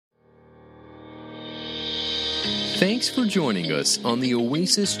Thanks for joining us on the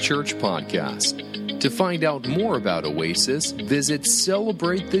Oasis Church Podcast. To find out more about Oasis, visit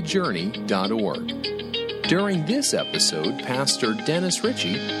celebratethejourney.org. During this episode, Pastor Dennis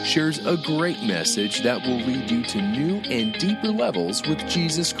Ritchie shares a great message that will lead you to new and deeper levels with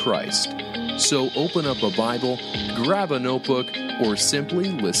Jesus Christ. So open up a Bible, grab a notebook, or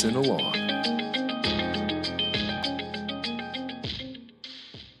simply listen along.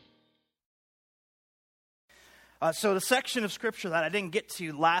 So the section of Scripture that I didn't get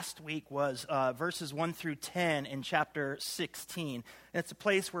to last week was verses 1 through 10 in chapter 16. And it's a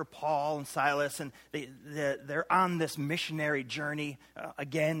place where Paul and Silas, and they're on this missionary journey.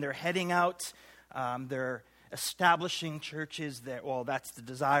 Again, they're heading out. They're establishing churches. That's the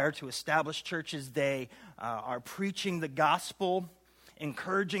desire, to establish churches. They are preaching the gospel,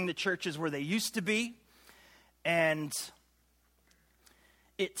 encouraging the churches where they used to be. And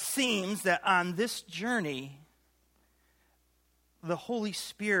it seems that on this journey, the Holy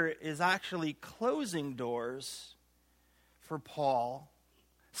Spirit is actually closing doors for Paul,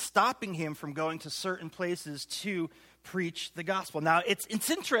 stopping him from going to certain places to preach the gospel. Now, it's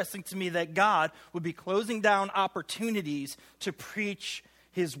interesting to me that God would be closing down opportunities to preach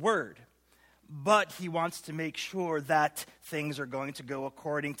his word, but he wants to make sure that things are going to go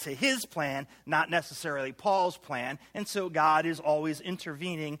according to his plan, not necessarily Paul's plan. And so God is always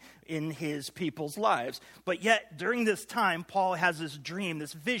intervening in his people's lives. But yet, during this time, Paul has this dream,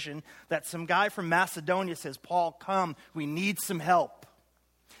 this vision, that some guy from Macedonia says, "Paul, come, we need some help."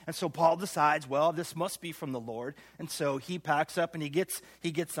 And so Paul decides, well, this must be from the Lord. And so he packs up and he gets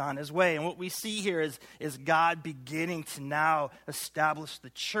on his way. And what we see here is God beginning to now establish the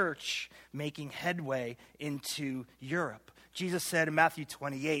church, making headway into Europe. Jesus said in Matthew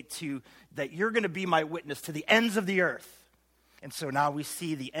 28 that you're going to be my witness to the ends of the earth. And so now we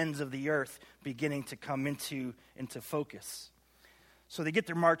see the ends of the earth beginning to come into focus. So they get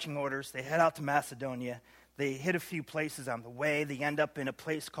their marching orders. They head out to Macedonia. They hit a few places on the way. They end up in a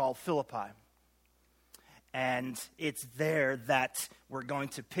place called Philippi. And it's there that we're going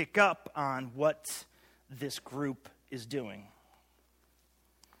to pick up on what this group is doing.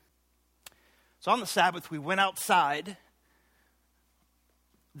 So on the Sabbath, we went outside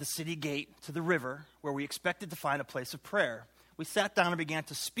the city gate to the river where we expected to find a place of prayer. We sat down and began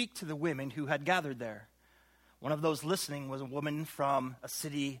to speak to the women who had gathered there. One of those listening was a woman from the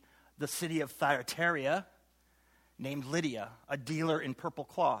city of Thyatira, named Lydia, a dealer in purple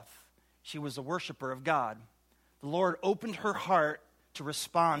cloth. She was a worshiper of God. The Lord opened her heart to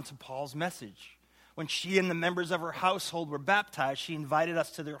respond to Paul's message. When she and the members of her household were baptized, she invited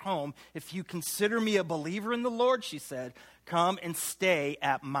us to their home. "If you consider me a believer in the Lord," she said, "come and stay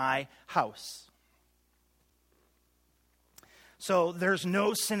at my house." So there's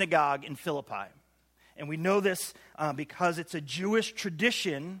no synagogue in Philippi. And we know this because it's a Jewish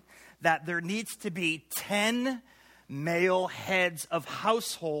tradition that there needs to be 10 male heads of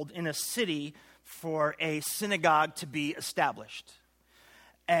household in a city for a synagogue to be established.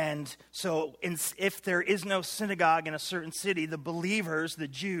 And so if there is no synagogue in a certain city, the believers, the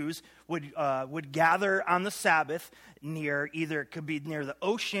Jews, would gather on the Sabbath near, either it could be near the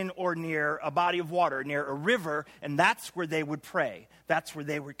ocean or near a body of water, near a river, and that's where they would pray. That's where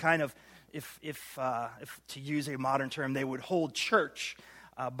they would kind of, if to use a modern term, they would hold church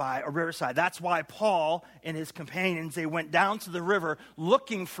by a riverside. That's why Paul and his companions, they went down to the river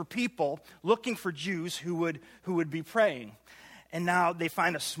looking for people, looking for Jews who would be praying. And now they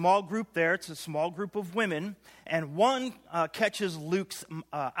find a small group there. It's a small group of women. And one catches Luke's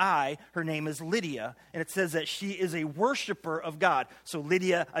eye. Her name is Lydia. And it says that she is a worshiper of God. So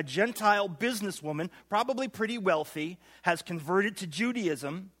Lydia, a Gentile businesswoman, probably pretty wealthy, has converted to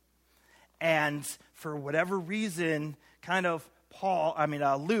Judaism. And for whatever reason, Luke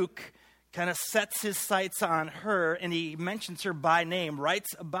kind of sets his sights on her, and he mentions her by name,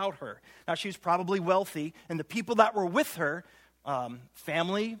 writes about her. Now, she was probably wealthy, and the people that were with her,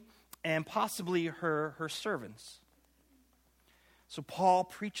 family, and possibly her servants. So Paul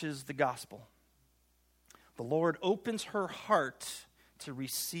preaches the gospel. The Lord opens her heart to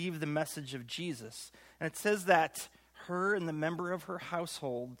receive the message of Jesus. And it says that her and the member of her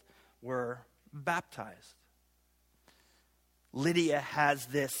household were baptized. Lydia has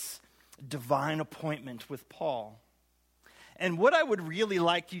this divine appointment with Paul. And what I would really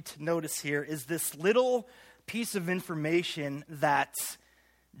like you to notice here is this little piece of information that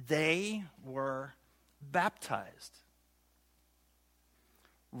they were baptized.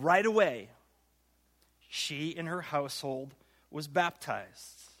 Right away, she and her household was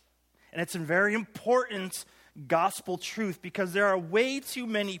baptized. And it's a very important gospel truth because there are way too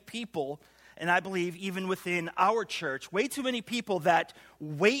many people and I believe even within our church, way too many people that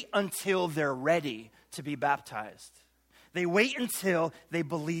wait until they're ready to be baptized. They wait until they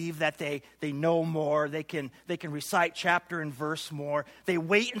believe that they know more, they can recite chapter and verse more. They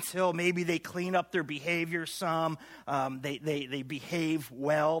wait until maybe they clean up their behavior some. They behave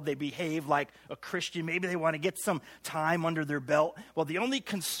well, they behave like a Christian. Maybe they want to get some time under their belt. Well, the only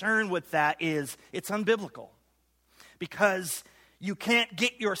concern with that is it's unbiblical. Because you can't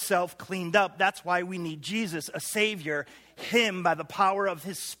get yourself cleaned up. That's why we need Jesus, a Savior. Him, by the power of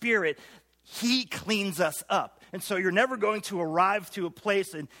His Spirit, He cleans us up. And so you're never going to arrive to a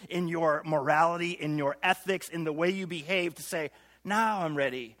place in your morality, in your ethics, in the way you behave to say, now I'm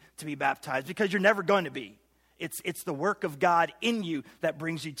ready to be baptized, because you're never going to be. It's the work of God in you that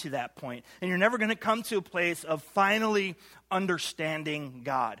brings you to that point. And you're never going to come to a place of finally understanding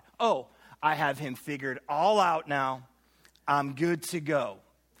God. Oh, I have Him figured all out now. I'm good to go.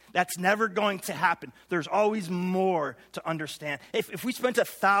 That's never going to happen. There's always more to understand. If we spent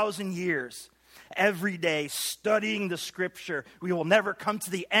 1,000 years every day studying the Scripture, we will never come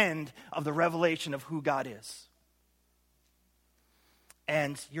to the end of the revelation of who God is.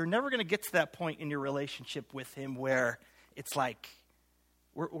 And you're never going to get to that point in your relationship with Him where it's like,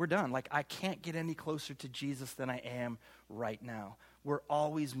 we're done. Like, I can't get any closer to Jesus than I am right now. We're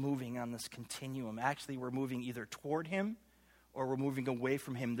always moving on this continuum. Actually, we're moving either toward Him or we're moving away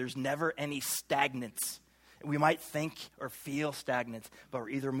from Him. There's never any stagnance. We might think or feel stagnant, but we're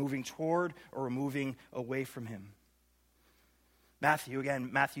either moving toward or we're moving away from Him.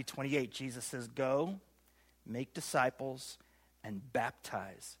 Matthew 28, Jesus says, go, make disciples, and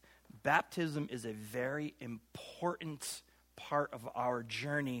baptize. Baptism is a very important part of our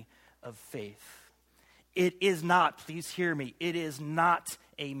journey of faith. It is not, please hear me, it is not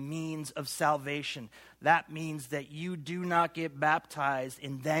a means of salvation. That means that you do not get baptized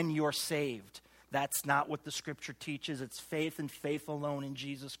and then you're saved. That's not what the Scripture teaches. It's faith and faith alone in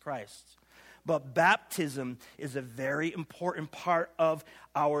Jesus Christ. But baptism is a very important part of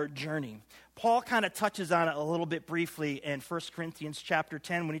our journey. Paul kind of touches on it a little bit briefly in 1 Corinthians chapter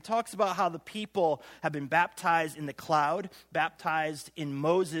 10 when he talks about how the people have been baptized in the cloud, baptized in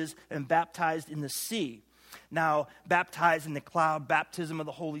Moses, and baptized in the sea. Now, baptized in the cloud, baptism of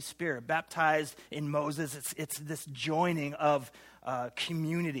the Holy Spirit. Baptized in Moses, it's this joining of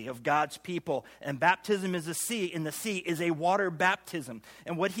community of God's people. And baptism in the sea is a water baptism.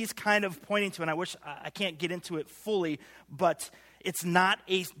 And what he's kind of pointing to, and I wish I can't get into it fully, but it's not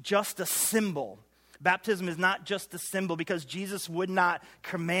just a symbol. Baptism is not just a symbol, because Jesus would not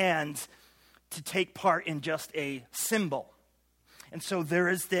command to take part in just a symbol. And so there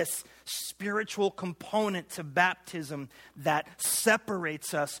is this spiritual component to baptism that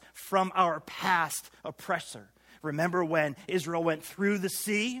separates us from our past oppressor. Remember when Israel went through the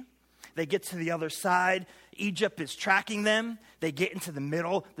sea? They get to the other side. Egypt is tracking them. They get into the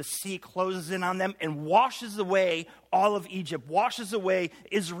middle. The sea closes in on them and washes away all of Egypt, washes away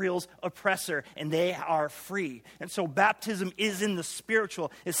Israel's oppressor, and they are free. And so baptism is in the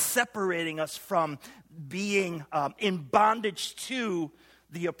spiritual, is separating us from being in bondage to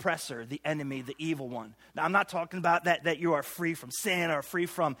the oppressor, the enemy, the evil one. Now, I'm not talking about that you are free from sin or free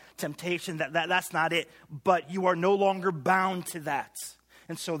from temptation. That's not it. But you are no longer bound to that.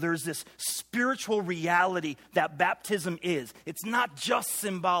 And so there's this spiritual reality that baptism is. It's not just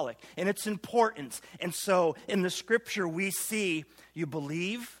symbolic, and it's important. And so in the Scripture, we see you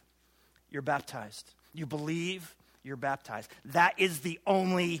believe, you're baptized. You believe, you're baptized. That is the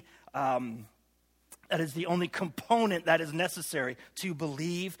only component that is necessary to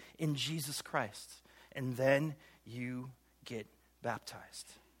believe in Jesus Christ. And then you get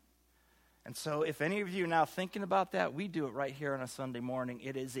baptized. And so if any of you are now thinking about that, we do it right here on a Sunday morning.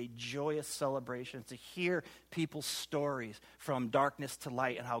 It is a joyous celebration to hear people's stories from darkness to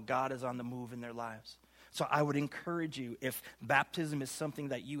light and how God is on the move in their lives. So I would encourage you, if baptism is something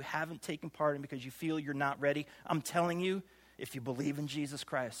that you haven't taken part in because you feel you're not ready, I'm telling you, if you believe in Jesus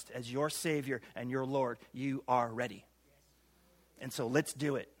Christ as your Savior and your Lord, you are ready. And so let's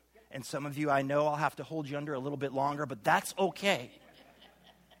do it. And some of you, I know I'll have to hold you under a little bit longer, but that's okay.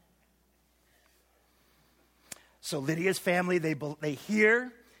 So Lydia's family, they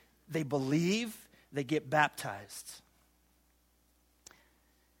hear, they believe, they get baptized.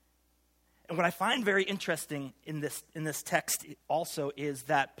 And what I find very interesting in this text also is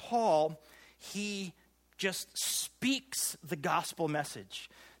that Paul, he just speaks the gospel message.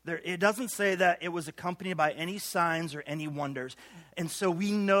 It doesn't say that it was accompanied by any signs or any wonders. And so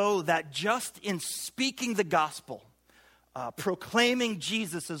we know that just in speaking the gospel proclaiming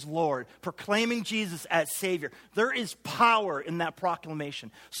Jesus as Lord, proclaiming Jesus as Savior. There is power in that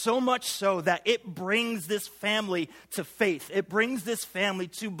proclamation, so much so that it brings this family to faith. It brings this family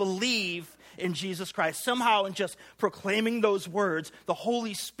to believe in Jesus Christ. Somehow, in just proclaiming those words, the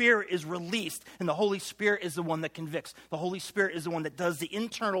Holy Spirit is released, and the Holy Spirit is the one that convicts. The Holy Spirit is the one that does the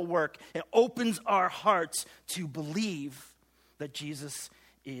internal work. It opens our hearts to believe that Jesus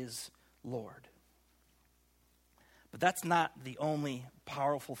is Lord. But that's not the only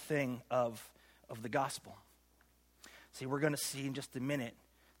powerful thing of the gospel. See, we're going to see in just a minute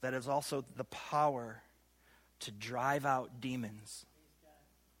that is also the power to drive out demons.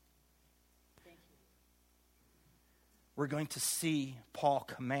 We're going to see Paul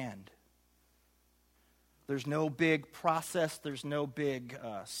command. There's no big process. There's no big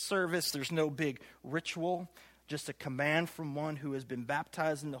service. There's no big ritual. Just a command from one who has been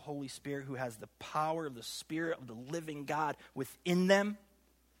baptized in the Holy Spirit, who has the power of the Spirit of the living God within them,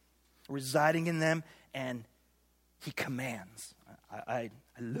 residing in them, and he commands. I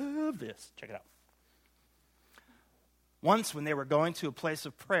love this. Check it out. Once when they were going to a place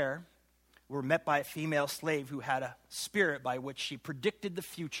of prayer, we were met by a female slave who had a spirit by which she predicted the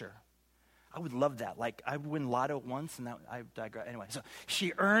future. I would love that. Like, I would win lotto once, and I digress. Anyway, so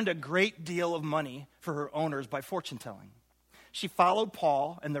she earned a great deal of money for her owners by fortune telling. She followed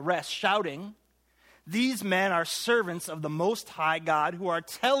Paul and the rest, shouting, "These men are servants of the Most High God who are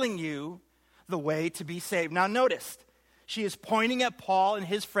telling you the way to be saved." Now notice, she is pointing at Paul and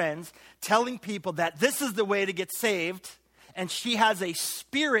his friends, telling people that this is the way to get saved, and she has a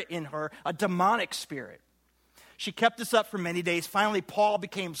spirit in her, a demonic spirit. She kept this up for many days. Finally, Paul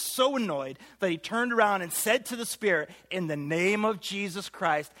became so annoyed that he turned around and said to the spirit, "In the name of Jesus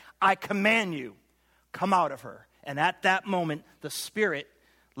Christ, I command you, come out of her." And at that moment, the spirit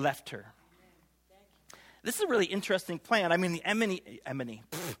left her. This is a really interesting plan. I mean, the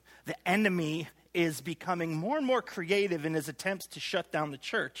enemy is becoming more and more creative in his attempts to shut down the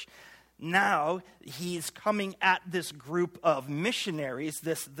church. Now, he's coming at this group of missionaries,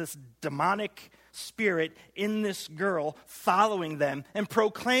 this demonic spirit in this girl, following them and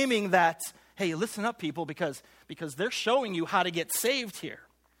proclaiming that, hey, listen up, people, because they're showing you how to get saved here.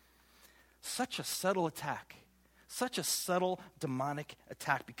 Such a subtle attack. Such a subtle demonic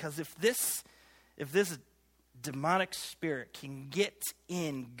attack. Because if this demonic spirit can get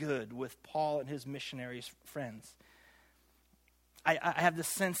in good with Paul and his missionaries friends, I have the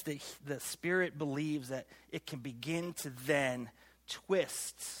sense that the spirit believes that it can begin to then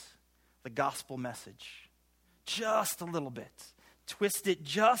twist the gospel message just a little bit. Twist it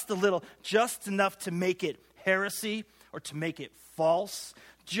just a little, just enough to make it heresy or to make it false,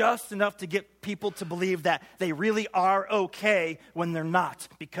 just enough to get people to believe that they really are okay when they're not,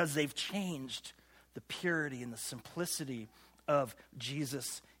 because they've changed the purity and the simplicity of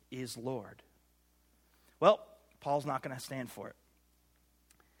Jesus is Lord. Well, Paul's not going to stand for it.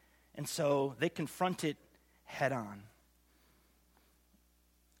 And so they confront it head on.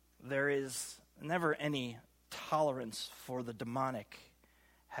 There is never any tolerance for the demonic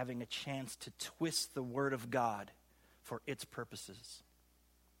having a chance to twist the word of God for its purposes.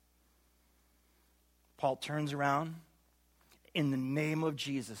 Paul turns around, "In the name of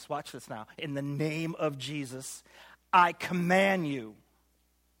Jesus," watch this now, "in the name of Jesus, I command you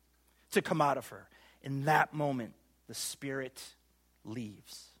to come out of her." In that moment, the spirit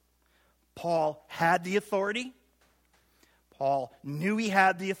leaves. Paul had the authority. Paul knew he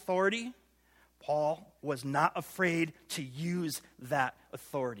had the authority. Paul was not afraid to use that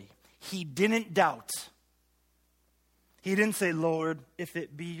authority. He didn't doubt. He didn't say, "Lord, if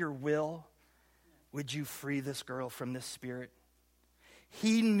it be your will, would you free this girl from this spirit?"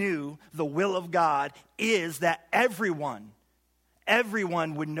 He knew the will of God is that everyone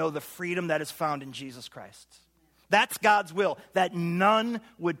would know the freedom that is found in Jesus Christ. That's God's will, that none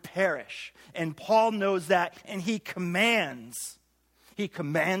would perish. And Paul knows that, and he commands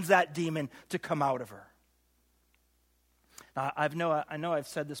that demon to come out of her. Now, I know I've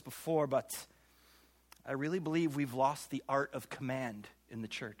said this before, but I really believe we've lost the art of command in the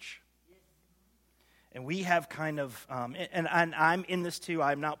church. And we have kind of, and I'm in this too,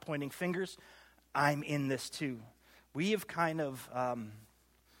 I'm not pointing fingers, I'm in this too. We have kind of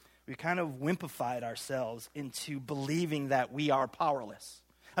wimpified ourselves into believing that we are powerless.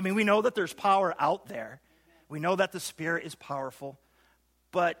 I mean, we know that there's power out there. We know that the Spirit is powerful,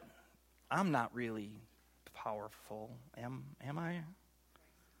 but I'm not really powerful, am I?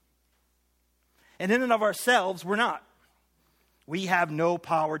 And in and of ourselves, we're not. We have no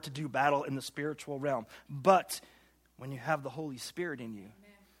power to do battle in the spiritual realm. But when you have the Holy Spirit in you,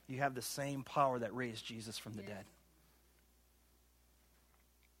 you have the same power that raised Jesus from the dead.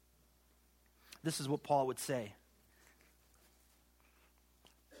 This is what Paul would say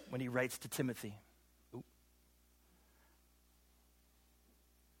when he writes to Timothy.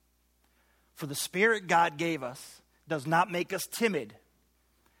 For the Spirit God gave us does not make us timid,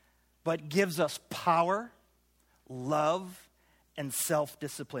 but gives us power, love, and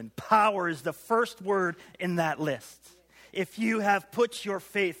self-discipline. Power is the first word in that list. If you have put your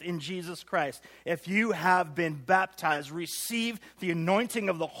faith in Jesus Christ, if you have been baptized, received the anointing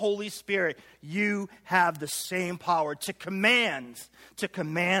of the Holy Spirit, you have the same power to command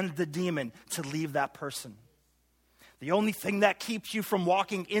the demon to leave that person. The only thing that keeps you from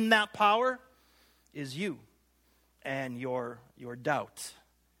walking in that power is you and your doubt.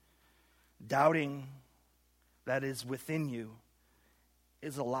 Doubting that is within you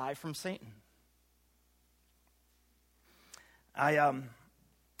is a lie from Satan. I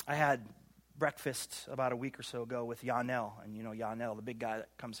had breakfast about a week or so ago with Yanel, and you know Yanel, the big guy that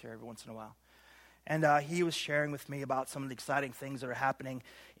comes here every once in a while. And he was sharing with me about some of the exciting things that are happening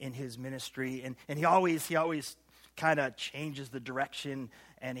in his ministry, and he always kind of changes the direction,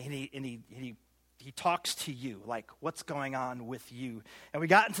 and he talks to you, like what's going on with you. And we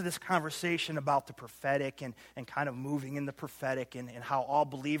got into this conversation about the prophetic and kind of moving in the prophetic and how all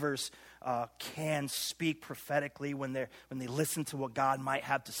believers can speak prophetically when they listen to what God might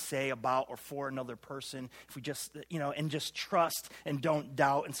have to say about or for another person. If we just, and just trust and don't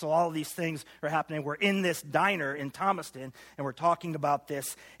doubt. And so all of these things are happening. We're in this diner in Thomaston and we're talking about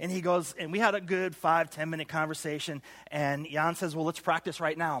this. And he goes, and we had a good 5-10 minute conversation. And Jan says, well, let's practice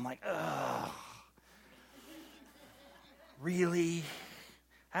right now. I'm like, ugh. Really?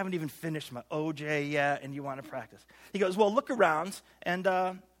 I haven't even finished my OJ yet, and you want to practice. He goes, well, look around and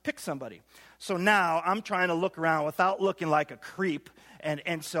pick somebody. So now I'm trying to look around without looking like a creep,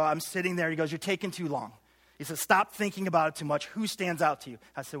 and so I'm sitting there. He goes, you're taking too long. He says, stop thinking about it too much. Who stands out to you?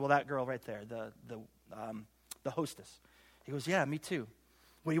 I said, well, that girl right there, the hostess. He goes, yeah, me too.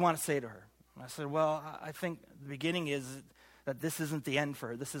 What do you want to say to her? And I said, well, I think the beginning is that this isn't the end for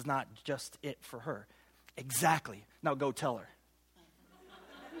her. This is not just it for her. Exactly. Now go tell her.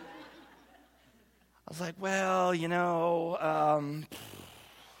 I was like, well, Jan,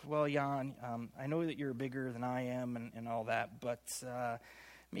 I know that you're bigger than I am and all that, but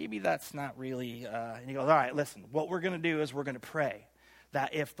maybe that's not really, and he goes, all right, listen, what we're going to do is we're going to pray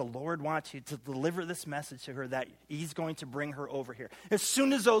that if the Lord wants you to deliver this message to her, that he's going to bring her over here. As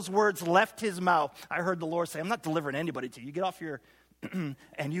soon as those words left his mouth, I heard the Lord say, I'm not delivering anybody to you. You get off your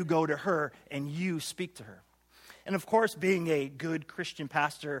and you go to her and you speak to her. And of course, being a good Christian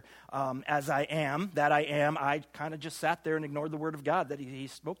pastor, as I am, I kind of just sat there and ignored the word of God that he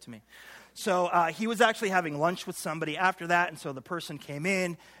spoke to me. So he was actually having lunch with somebody after that, and so the person came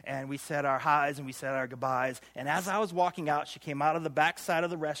in, and we said our highs and we said our goodbyes. And as I was walking out, she came out of the back side of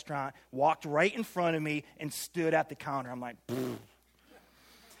the restaurant, walked right in front of me, and stood at the counter. I'm like,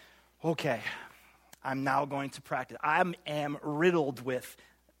 okay. I'm now going to practice. I am riddled with,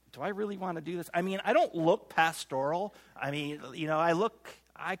 do I really want to do this? I mean, I don't look pastoral. I mean,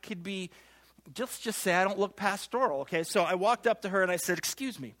 I could be, just say I don't look pastoral, okay? So I walked up to her and I said,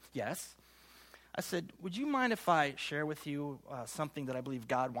 excuse me. Yes. I said, would you mind if I share with you something that I believe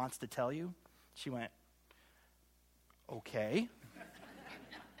God wants to tell you? She went, okay.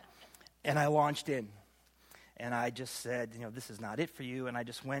 And I launched in. And I just said, this is not it for you. And I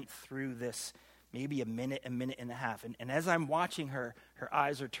just went through this maybe a minute and a half. And as I'm watching her, her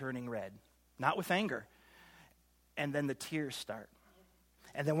eyes are turning red. Not with anger. And then the tears start.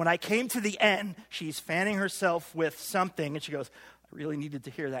 And then when I came to the end, she's fanning herself with something. And she goes, I really needed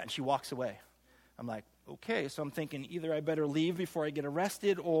to hear that. And she walks away. I'm like, okay. So I'm thinking either I better leave before I get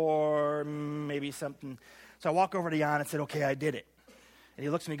arrested or maybe something. So I walk over to Jan and said, okay, I did it. And he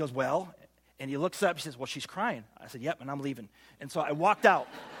looks at me and goes, well. And he looks up. He says, well, she's crying. I said, yep, and I'm leaving. And so I walked out.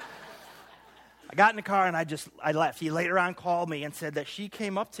 I got in the car and I left. He later on called me and said that she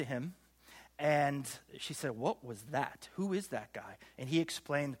came up to him and she said, what was that? Who is that guy? And he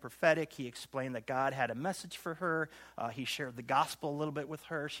explained the prophetic. He explained that God had a message for her. He shared the gospel a little bit with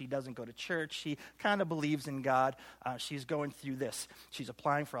her. She doesn't go to church. She kind of believes in God. She's going through this. She's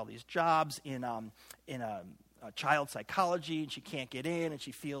applying for all these jobs in child psychology, and she can't get in, and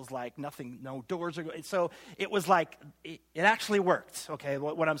she feels like no doors are going. So it was like, it actually worked. Okay,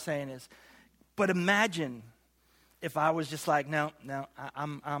 what I'm saying is, but imagine if I was just like, no,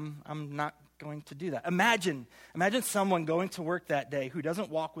 I'm not going to do that. Imagine someone going to work that day who doesn't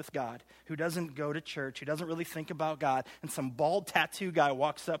walk with God, who doesn't go to church, who doesn't really think about God, and some bald tattoo guy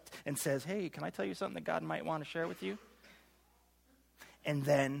walks up and says, hey, can I tell you something that God might want to share with you? And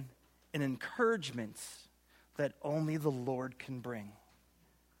then an encouragement that only the Lord can bring.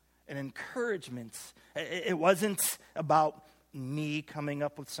 an encouragement. It wasn't about me coming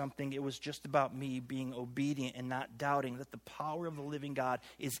up with something. It was just about me being obedient and not doubting that the power of the living God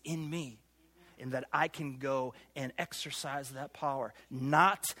is in me and that I can go and exercise that power,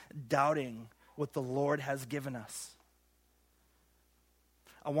 not doubting what the Lord has given us.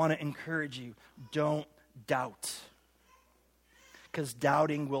 I want to encourage you, don't doubt, because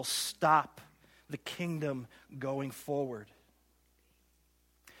doubting will stop the kingdom going forward.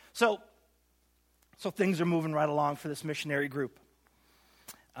 So things are moving right along for this missionary group.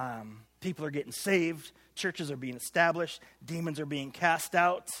 People are getting saved. Churches are being established. Demons are being cast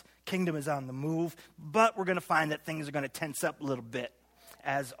out. Kingdom is on the move. But we're going to find that things are going to tense up a little bit,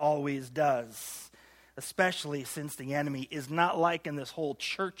 as always does, especially since the enemy is not liking this whole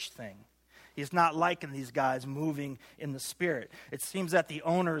church thing. He's not liking these guys moving in the Spirit. It seems that the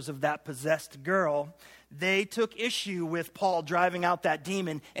owners of that possessed girl, they took issue with Paul driving out that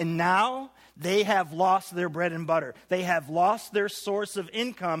demon, and now they have lost their bread and butter. They have lost their source of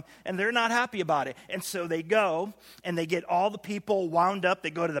income, and they're not happy about it. And so they go, and they get all the people wound up.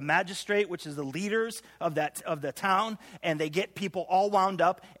 They go to the magistrate, which is the leaders of the town, and they get people all wound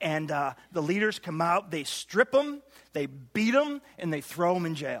up, and the leaders come out. They strip them, they beat them, and they throw them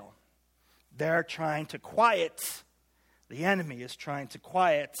in jail. They're trying to quiet, the enemy is trying to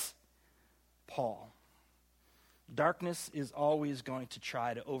quiet Paul. Darkness is always going to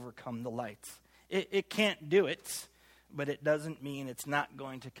try to overcome the light. It can't do it, but it doesn't mean it's not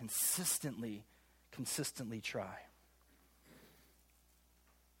going to consistently try.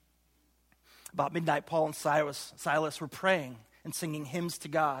 About midnight, Paul and Silas were praying and singing hymns to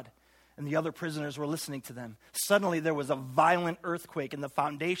God, and the other prisoners were listening to them. Suddenly there was a violent earthquake, and the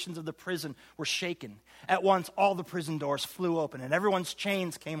foundations of the prison were shaken. At once all the prison doors flew open, and everyone's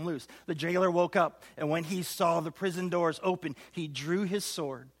chains came loose. The jailer woke up, and when he saw the prison doors open, he drew his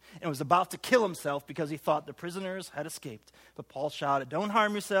sword and was about to kill himself because he thought the prisoners had escaped. But Paul shouted, "Don't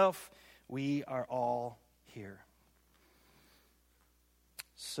harm yourself. We are all here."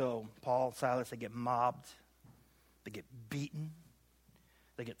 So Paul and Silas, they get mobbed. They get beaten.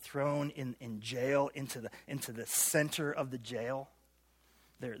 They get thrown in jail into the center of the jail.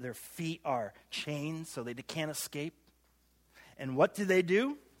 Their feet are chained so they can't escape. And what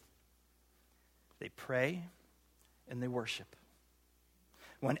do? They pray and they worship.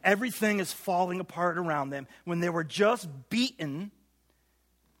 When everything is falling apart around them, when they were just beaten,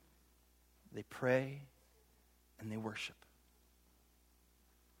 they pray and they worship.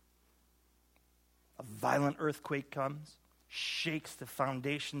 A violent earthquake comes, shakes the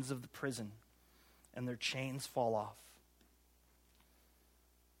foundations of the prison, and their chains fall off.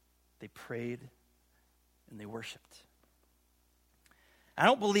 They prayed and they worshiped. I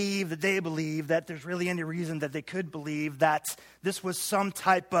don't believe that they believe that there's really any reason that they could believe that this was some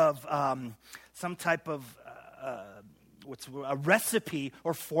type of a recipe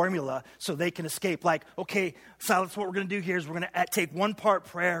or formula so they can escape. Like, okay, Silas, what we're going to do here is we're going to take 1 part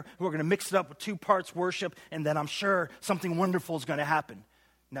prayer, we're going to mix it up with 2 parts worship, and then I'm sure something wonderful is going to happen.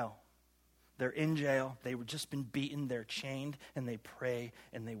 No. They're in jail. They were just been beaten. They're chained, and they pray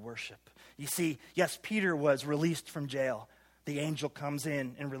and they worship. You see, yes, Peter was released from jail. The angel comes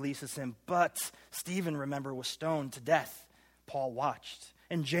in and releases him. But Stephen, remember, was stoned to death. Paul watched.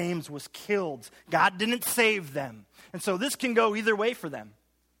 And James was killed. God didn't save them. And so this can go either way for them.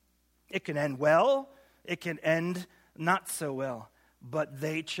 It can end well. It can end not so well. But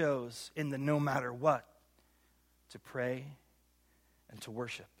they chose, in the no matter what, to pray and to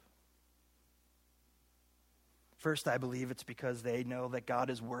worship. First, I believe it's because they know that God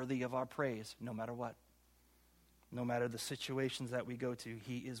is worthy of our praise, no matter what. No matter the situations that we go to,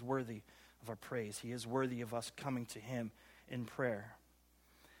 He is worthy of our praise. He is worthy of us coming to Him in prayer.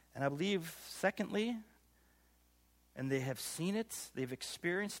 And I believe, secondly, and they have seen it, they've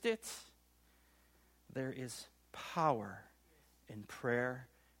experienced it, there is power in prayer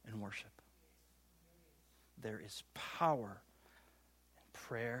and worship. There is power in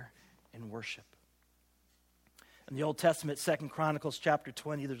prayer and worship. In the Old Testament, 2 Chronicles chapter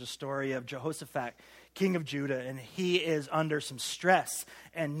 20, there's a story of Jehoshaphat, king of Judah, and he is under some stress,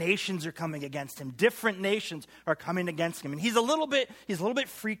 and nations are coming against him. Different nations are coming against him, and he's a little bit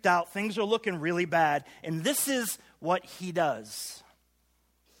freaked out. Things are looking really bad, and this is what he does.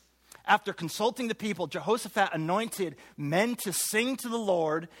 After consulting the people, Jehoshaphat anointed men to sing to the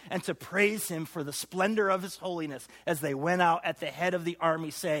Lord and to praise Him for the splendor of His holiness as they went out at the head of the army,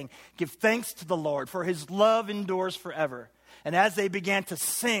 saying, "Give thanks to the Lord, for His love endures forever." And as they began to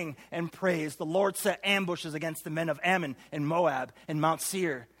sing and praise, the Lord set ambushes against the men of Ammon and Moab and Mount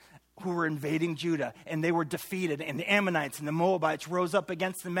Seir. who were invading Judah, and they were defeated, and the Ammonites and the Moabites rose up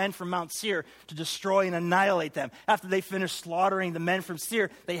against the men from Mount Seir to destroy and annihilate them. After they finished slaughtering the men from Seir,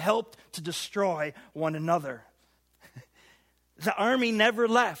 they helped to destroy one another. The army never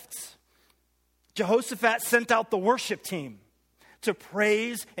left. Jehoshaphat sent out the worship team to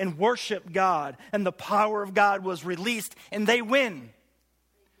praise and worship God, and the power of God was released, and they win.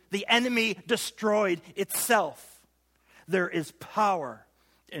 The enemy destroyed itself. There is power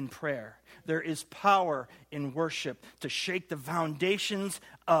in prayer. There is power in worship to shake the foundations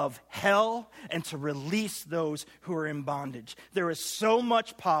of hell and to release those who are in bondage. There is so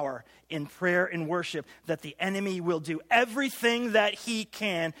much power in prayer and worship that the enemy will do everything that he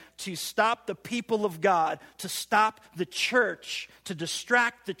can to stop the people of God, to stop the church, to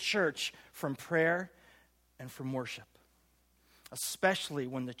distract the church from prayer and from worship. Especially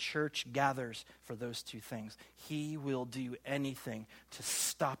when the church gathers for those two things. He will do anything to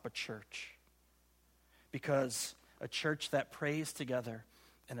stop a church. Because a church that prays together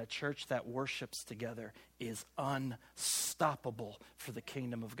and a church that worships together is unstoppable for the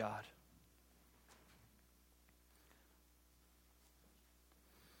kingdom of God.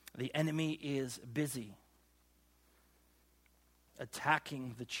 The enemy is busy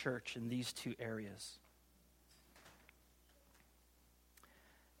attacking the church in these two areas.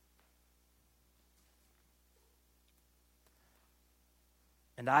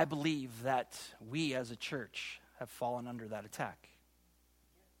 And I believe that we as a church have fallen under that attack.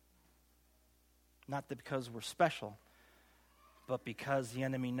 Not that because we're special, but because the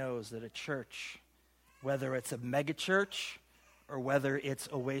enemy knows that a church, whether it's a mega church or whether it's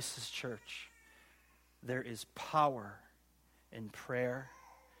Oasis Church, there is power in prayer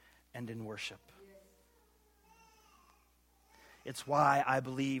and in worship. It's why I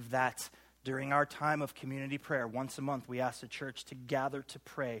believe that during our time of community prayer, once a month, we ask the church to gather to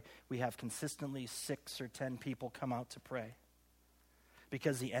pray. We have consistently 6 or 10 people come out to pray.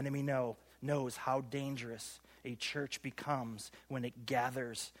 Because the enemy knows how dangerous a church becomes when it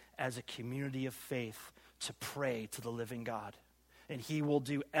gathers as a community of faith to pray to the living God. And he will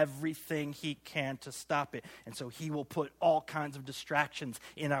do everything he can to stop it. And so he will put all kinds of distractions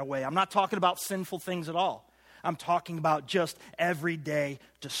in our way. I'm not talking about sinful things at all. I'm talking about just everyday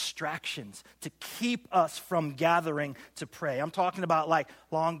distractions to keep us from gathering to pray. I'm talking about like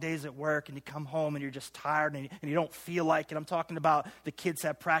long days at work and you come home and you're just tired and you don't feel like it. I'm talking about the kids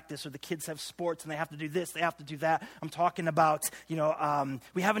have practice or the kids have sports and they have to do this, they have to do that. I'm talking about,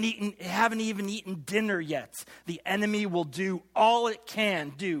 we haven't even eaten dinner yet. The enemy will do all it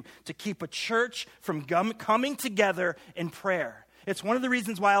can do to keep a church from coming together in prayer. It's one of the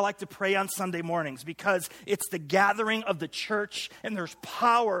reasons why I like to pray on Sunday mornings, because it's the gathering of the church, and there's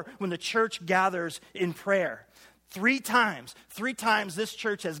power when the church gathers in prayer. 3 times this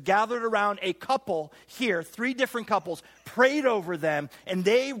church has gathered around a couple here, 3 different couples, prayed over them, and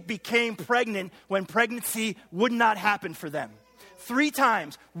they became pregnant when pregnancy would not happen for them. 3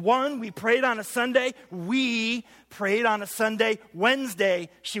 times. One, we prayed on a Sunday. Wednesday,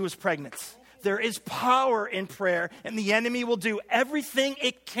 she was pregnant. There is power in prayer, and the enemy will do everything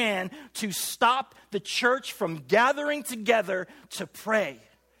it can to stop the church from gathering together to pray.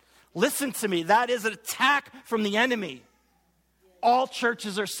 Listen to me, that is an attack from the enemy. All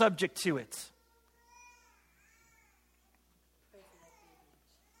churches are subject to it.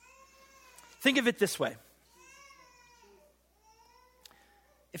 Think of it this way.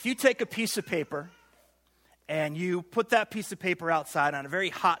 If you take a piece of paper and you put that piece of paper outside on a very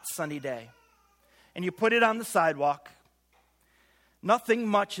hot, sunny day, and you put it on the sidewalk, nothing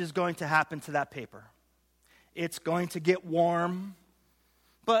much is going to happen to that paper. It's going to get warm,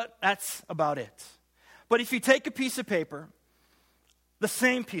 but that's about it. But if you take a piece of paper, the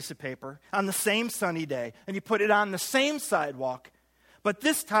same piece of paper, on the same sunny day, and you put it on the same sidewalk, but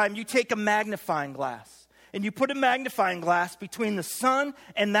this time you take a magnifying glass, and you put a magnifying glass between the sun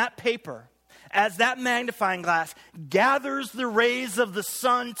and that paper, as that magnifying glass gathers the rays of the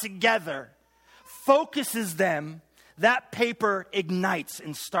sun together, focuses them, that paper ignites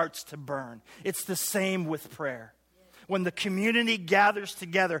and starts to burn. It's the same with prayer. When the community gathers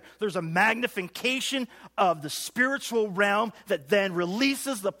together, there's a magnification of the spiritual realm that then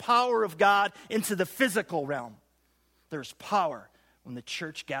releases the power of God into the physical realm. There's power when the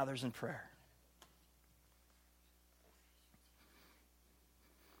church gathers in prayer.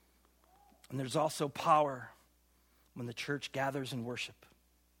 And there's also power when the church gathers in worship.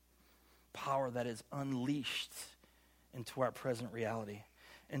 Power that is unleashed into our present reality.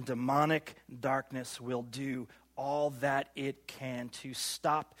 And demonic darkness will do all that it can to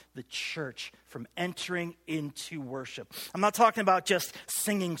stop the church from entering into worship. I'm not talking about just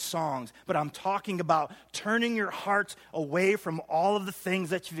singing songs, but I'm talking about turning your heart away from all of the things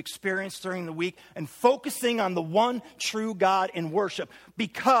that you've experienced during the week and focusing on the one true God in worship,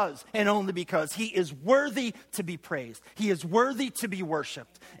 because and only because he is worthy to be praised. He is worthy to be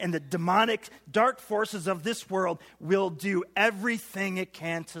worshiped. And the demonic dark forces of this world will do everything it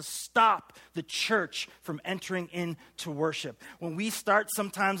can to stop the church from entering into worship. When we start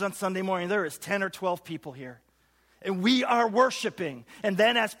sometimes on Sunday morning, there is 10 or 12 people here. And we are worshiping. And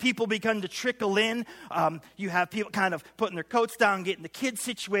then as people begin to trickle in, you have people kind of putting their coats down, getting the kids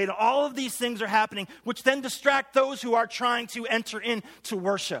situated. All of these things are happening, which then distract those who are trying to enter into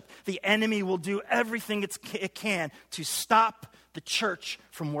worship. The enemy will do everything it can to stop the church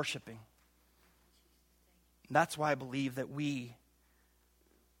from worshiping. And that's why I believe that we,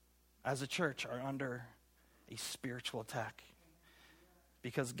 as a church, are under a spiritual attack.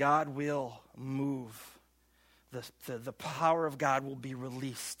 Because God will move. The power of God will be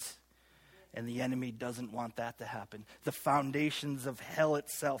released. And the enemy doesn't want that to happen. The foundations of hell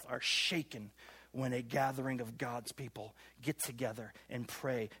itself are shaken when a gathering of God's people get together and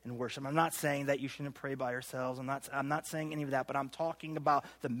pray and worship. I'm not saying that you shouldn't pray by yourselves. I'm not saying any of that, but I'm talking about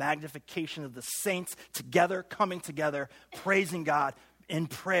the magnification of the saints together, coming together, praising God in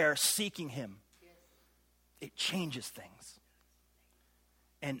prayer, seeking him. It changes things.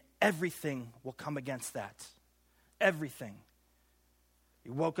 And everything will come against that. Everything.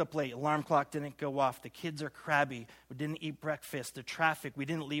 You woke up late, alarm clock didn't go off, the kids are crabby, we didn't eat breakfast, the traffic, we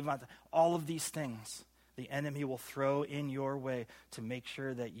didn't leave on all of these things the enemy will throw in your way to make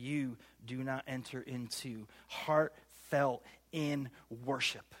sure that you do not enter into heartfelt in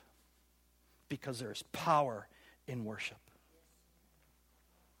worship, because there's power in worship.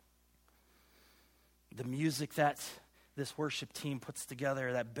 The music that this worship team puts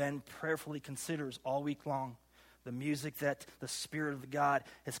together, that Ben prayerfully considers all week long, the music that the Spirit of God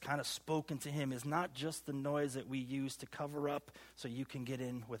has kind of spoken to him, is not just the noise that we use to cover up so you can get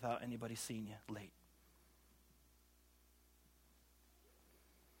in without anybody seeing you late.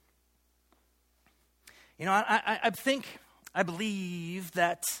 You know, I believe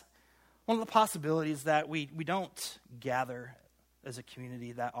that one of the possibilities that we don't gather as a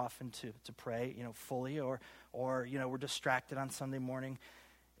community that often to pray, fully, or we're distracted on Sunday morning,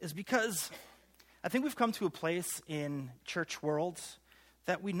 is because I think we've come to a place in church worlds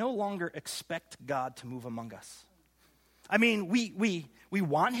that we no longer expect God to move among us. I mean, we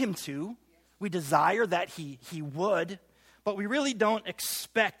want him to. We desire that he would, but we really don't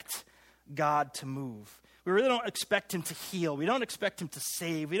expect God to move. We really don't expect him to heal. We don't expect him to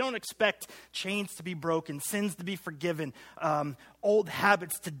save. We don't expect chains to be broken, sins to be forgiven, old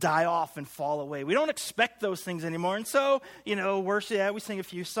habits to die off and fall away. We don't expect those things anymore. And so, worship, we sing a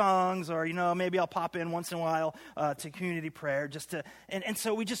few songs, or, maybe I'll pop in once in a while to community prayer and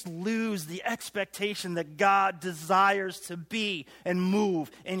so we just lose the expectation that God desires to be and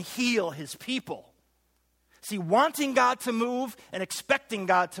move and heal his people. See, wanting God to move and expecting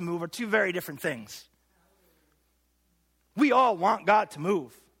God to move are two very different things. We all want God to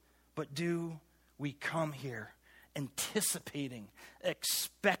move, but do we come here anticipating,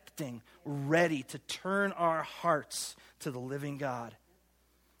 expecting, ready to turn our hearts to the living God,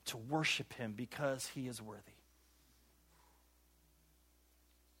 to worship him because he is worthy?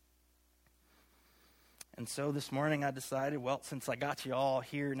 And so this morning I decided, well, since I got you all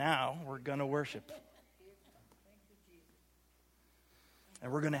here now, we're going to worship.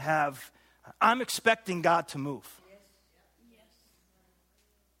 And we're going to have, I'm expecting God to move.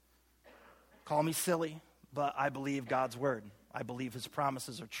 Call me silly, but I believe God's word. I believe his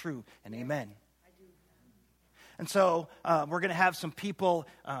promises are true, and amen. And so we're going to have some people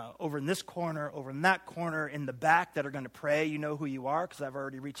over in this corner, over in that corner, in the back that are going to pray. You know who you are, because I've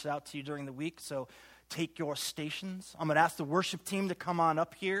already reached out to you during the week. So take your stations. I'm going to ask the worship team to come on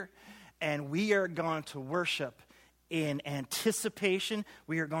up here, and we are going to worship in anticipation.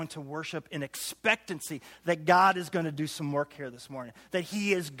 We are going to worship in expectancy that God is going to do some work here this morning, that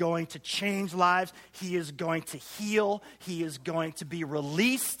he is going to change lives, he is going to heal, he is going to be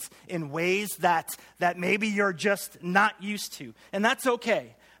released in ways that maybe you're just not used to. And that's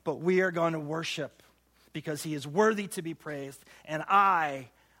okay, but we are going to worship because he is worthy to be praised, and I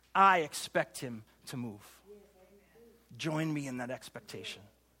expect him to move. Join me in that expectation.